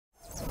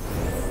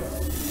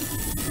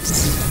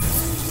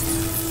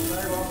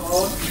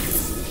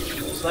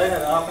đấy là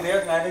nó cái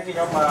nét ngay đến khi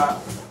nhau mà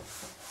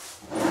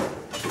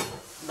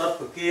đất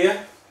ở kia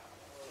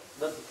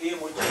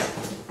mũi chết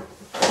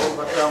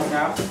vào trong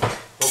nhám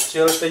một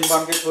chiều tinh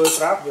ban cái phơi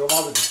trap vô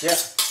mau bị chết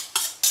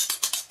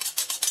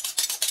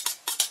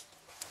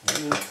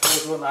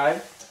phơi luôn ấy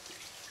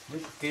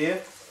cái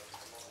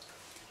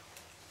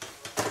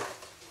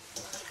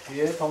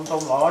kia thông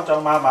nó cho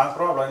ma mạng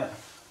crop rồi nè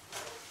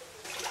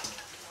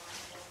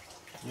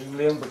nhưng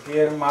liêm bực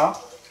kia đang máu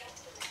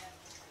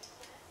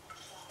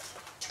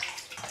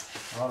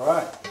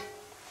alright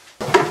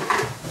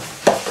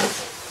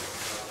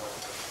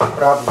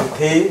làm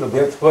thi là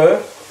biết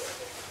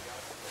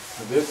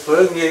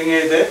phơi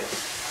nghe thế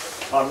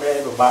còn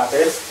nghe của bà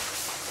thế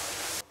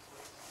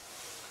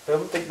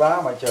tấm tích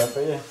bá mà chờ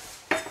tới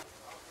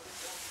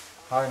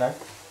thôi này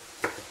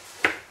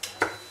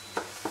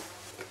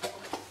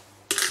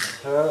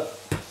thơ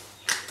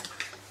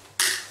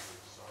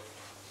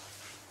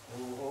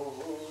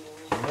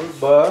nước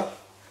bơ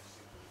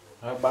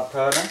bạch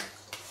thơ đó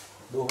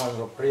đu hoàng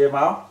gọc ria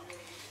máu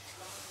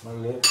mà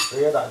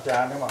ria đại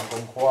trà nếu mà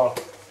còn khoa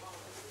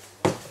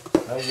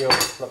đây vô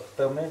lập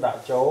tôm đấy đại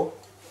chỗ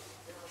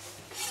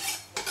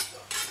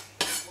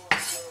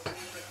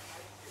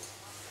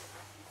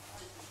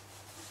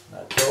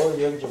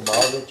dương chùm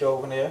bảo vô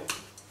châu cái này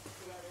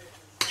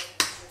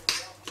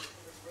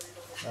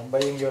làm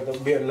bây giờ tôi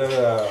biện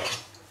lừa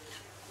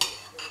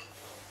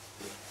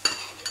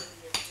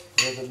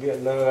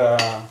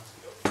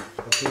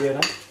cái kia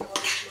đó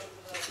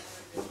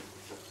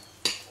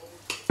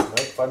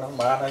đấy phần ông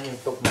ba nó liên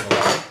tục mà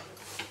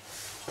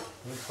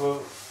như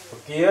phương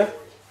kia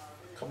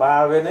các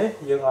ba bên đấy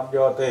dương ăn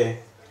vô tề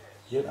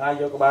dương ai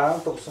vô các ba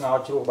tục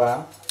nào chịu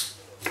bán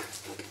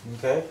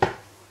ok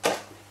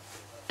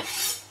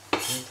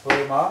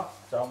phơi nó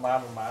cho ba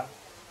mình bán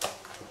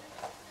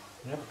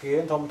nhấp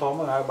kiến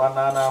thông là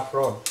banana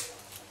prawn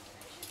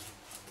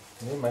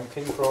nếu mình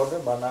king prawn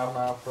đấy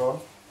banana prawn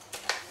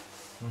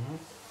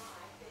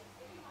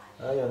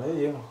đây giờ nếu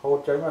riêng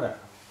hô cháy mà nè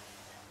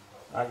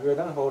ai quên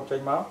nó hô cháy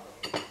máu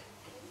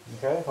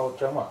ok hô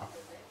cháy mà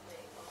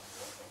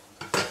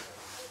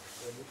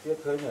tiếp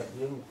khơi nhỉ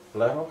riêng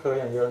lấy nó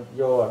khơi nhỉ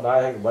vô ở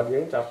đây hay bật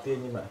giếng chọc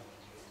tiên như vậy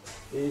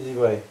đi gì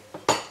vậy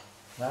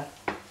đấy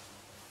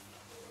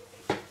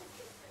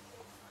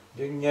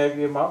nhưng nghe cái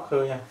máu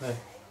khơi nha này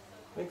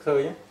cái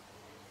khơi nhé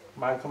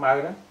mai không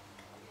ai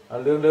đó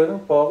lương nó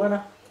po cái đó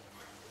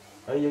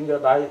ở dương cho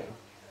đây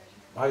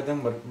hay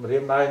thêm một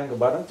riêng đây nó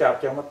bắn nó chạp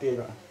cho mất tiền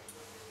rồi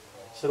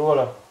xua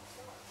rồi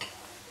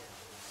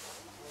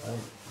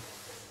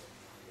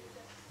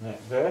nè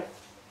thế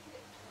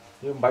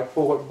dương bạch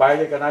phu bay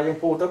cho cái này dương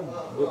phu tức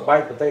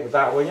bay của tây của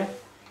tạo với nhé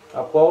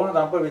po nó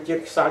đang có bị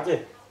chết xa chứ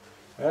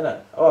thế này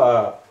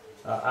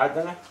ai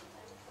đó nhé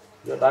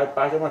giờ đây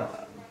bay cho mình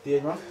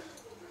tiền nó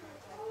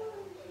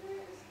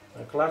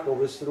class của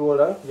Visrua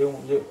đó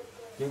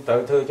nhưng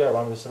tự thư cho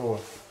bạn Visrua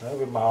đấy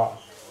vì mò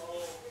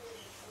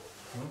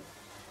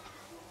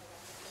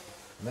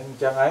nên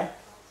chân ấy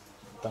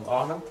tầng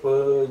o nó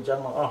vừa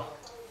chân mà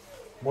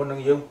muốn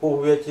đừng dương pu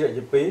về chia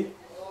chụp phí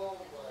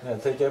này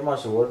thấy cái mò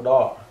sủa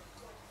đỏ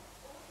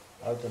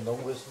ở trên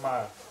đông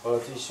Visma ở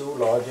tissue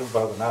lo dương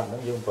vợ của nam nó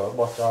dương vợ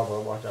bỏ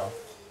cho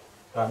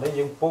nó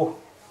dương pu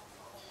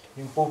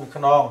bị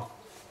non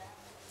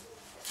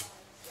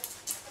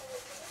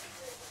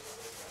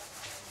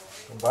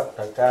bắt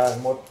đại ca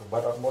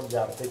bắt một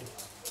giảm tích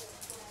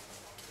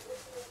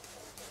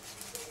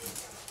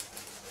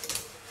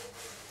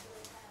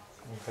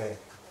ok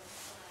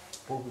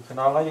phụ bị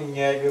nó nói nhưng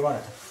nghe cái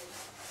mà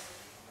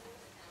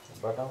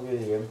bắt nó cái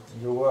gì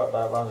dù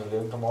đại ban thì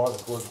liền thầm mò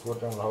cột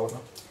trong là hốt nó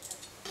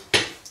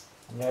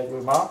nghe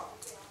cái máu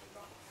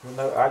nhưng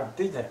nó ai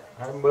tích này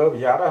hay mơ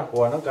bị giá đó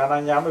của nó cả na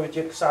nhám mới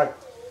chết sạch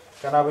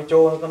cả na bị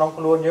trôi nó nóng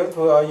luôn nhớ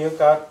thôi ở dưới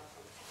cả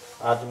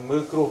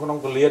mưa kêu nó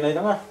nóng liền đấy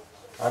đó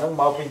nó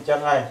màu bình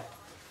chân này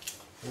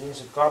nhưng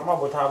Scott mà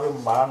bữa thao với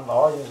bạn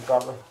đó nhưng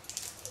Scott đây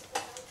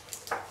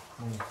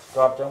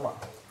Scott chứ mà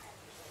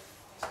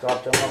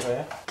Scott chứ mà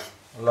thế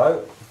lấy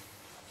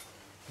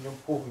nhưng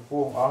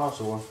phu nó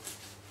xuống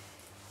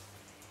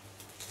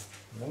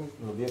những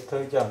là biết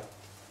thôi chân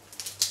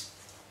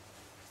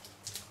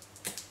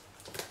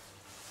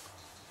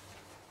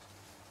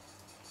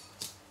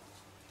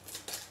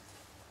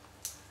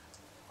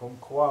cũng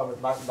khoa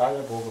đá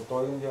cho của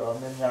tôi như ở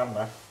miền Nam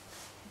này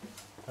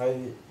hay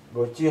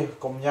đồ chia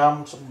cùng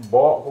nhám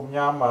bọ cùng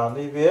nhám mà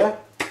đi vía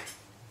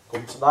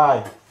cùng đai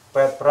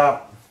pet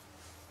prap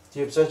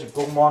chia sẻ chỉ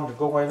cùng mon chỉ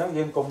cùng ấy nó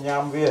riêng cùng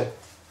nhám vía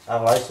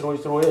lại xuôi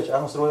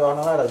ăn xuôi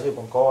nó là gì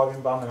bằng co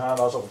bên băng này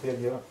đó sọc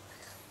tiền gì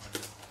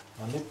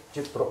nít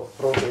chip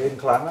protein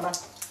kháng đó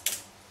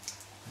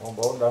mong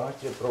bốn đó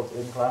chip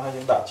protein kháng hay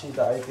những đại chi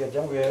đại tiền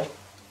giống vía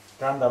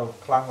can đầu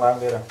kháng lang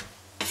đây này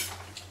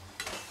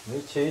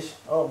nít cheese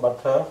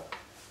butter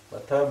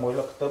mùi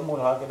lực tấm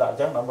mùi hai cái đại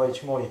trắng là mùi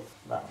mùi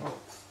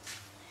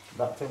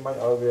đặt thêm mấy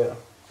ở về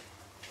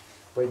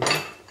bình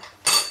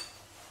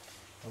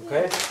ok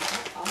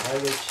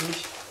đây là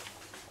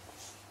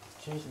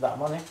cheese đạm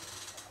nó này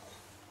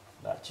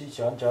đã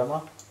cheese chén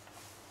nó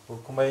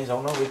không mấy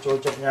giống nó với trôi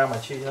chất nha mà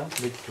chi lắm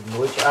vì chúng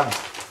nuôi cho ăn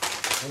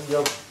nhưng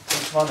vô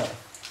cheese ngon này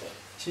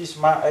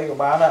cheese mà ấy của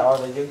bán này ở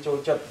đây dương trôi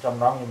chất trầm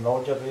nóng nhìn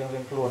nấu chất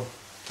riêng luôn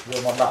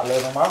vừa một đạn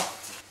lên nó móc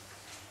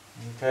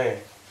ok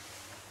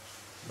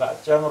đã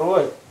chân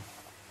rồi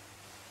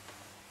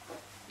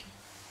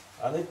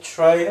anh ấy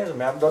tray đó rồi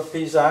mẹ đốt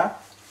pizza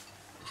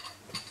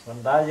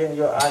mình đã dương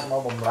vô ai mà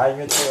bùng lại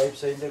như tôi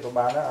FC đấy của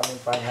bạn đó anh mình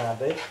phải hà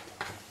đấy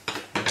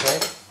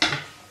ok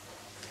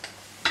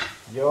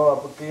vô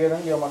bên kia nó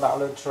vô mà đạo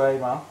lên tray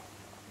mà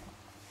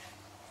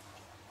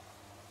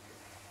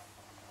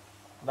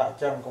đã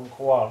chân cùng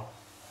khoa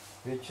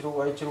vì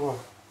chua ấy chua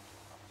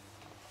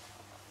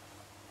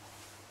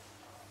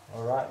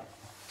alright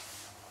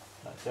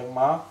đã chân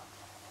má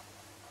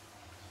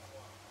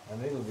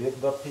anh ấy là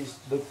việc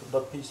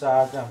đốt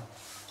pizza chứ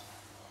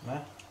nè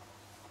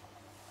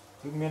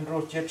cứ miên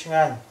rô chết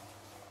ngang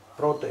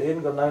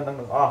protein còn nơi năng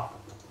được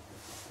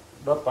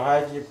đốt vào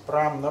hai chi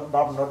pram nó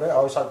đâm nó đấy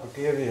ở sạch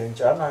kia thì hình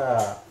chán hay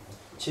là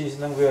cheese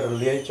năng về rồi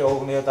lấy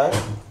châu nia tới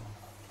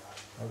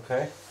ok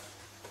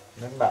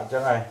nâng đạn cho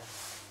này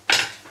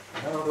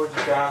nó đôi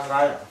chi ca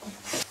đây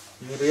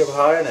như riêng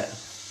hơi này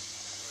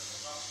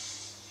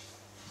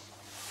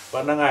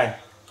và năng này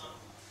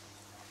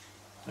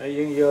đấy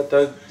nhưng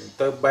giờ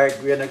từ bag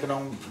viên này cái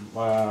nông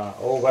mà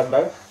oven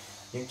đấy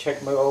nhưng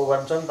check mới oven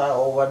chúng ta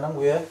oven nó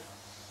nguyên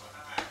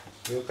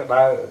như cái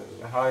đai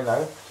hơi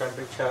nữa trong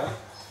picture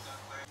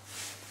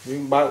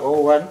nhưng bag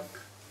oven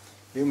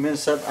nhưng mình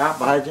set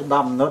up hai cái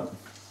đâm nốt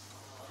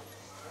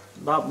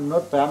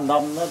phải ăn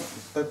đâm nốt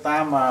từ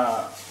ta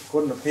mà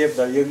quân được thêm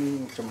là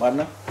nhưng chụp ảnh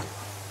đó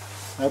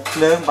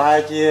lên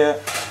bài chia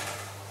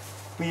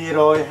pi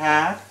rồi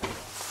há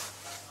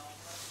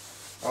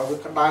rồi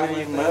cái đai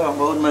nhưng mới bằng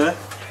bốn mới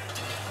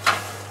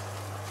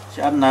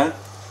sẽ ăn nữa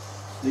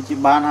đi chỉ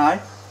ban hái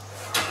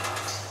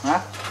hả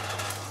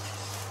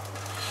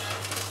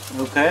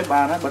ok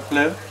ba nó bật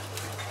lớn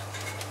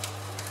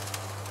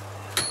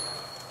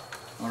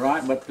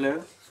alright bật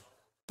lớn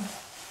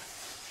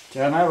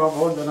chờ nói vào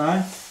bốn cho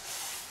nói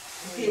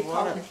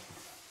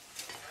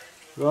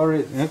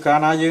rồi những cái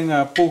nào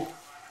dương pu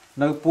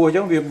nơi pu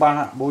giống việc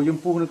bà bộ dương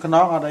pu nó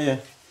nó ở đây vậy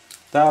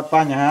ta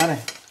ba nhà há này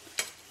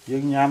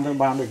dương nhám tới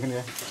ban được cái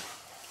này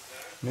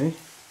đấy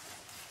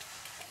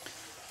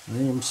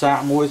này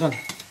xạ môi thôi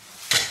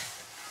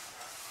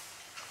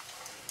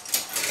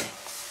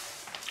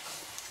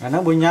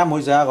nó bùi nhám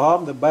mùi giá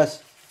có the best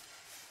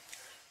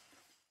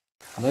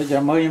đấy giờ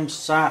mới em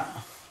xạ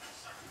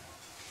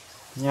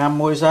nhám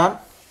môi sát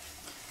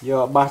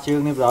giờ ba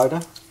chương này rồi đó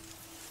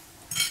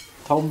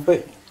thông bị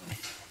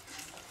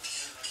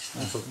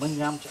bánh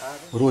nhám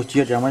rồi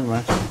chia cho anh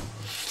mà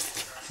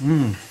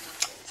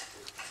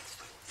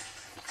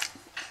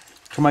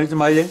cái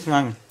mấy đấy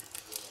ngon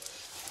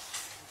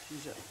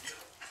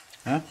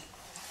hả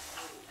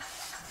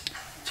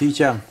chi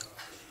chăng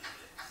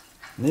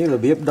nếu là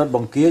biết đất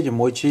bằng kia cho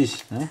mỗi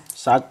cheese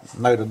sát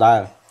nơi được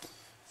đài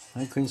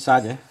đấy khinh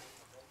sát vậy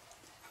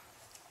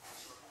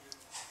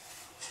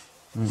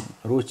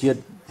rồi chia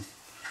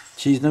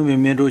cheese nó vì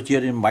miền rồi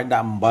chia thì bánh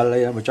đậm bà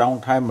lấy vào trong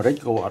thay mà rít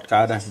của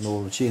cả đây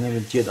đồ cheese nó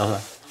mình chia đó rồi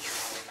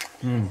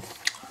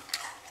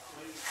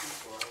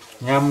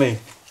nhâm mì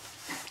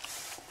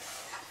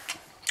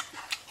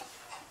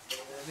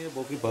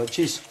bộ cái bờ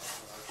cheese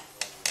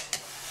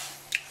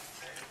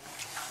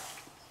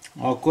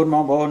con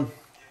mong bon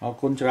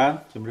con chán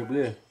chấm rib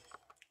lê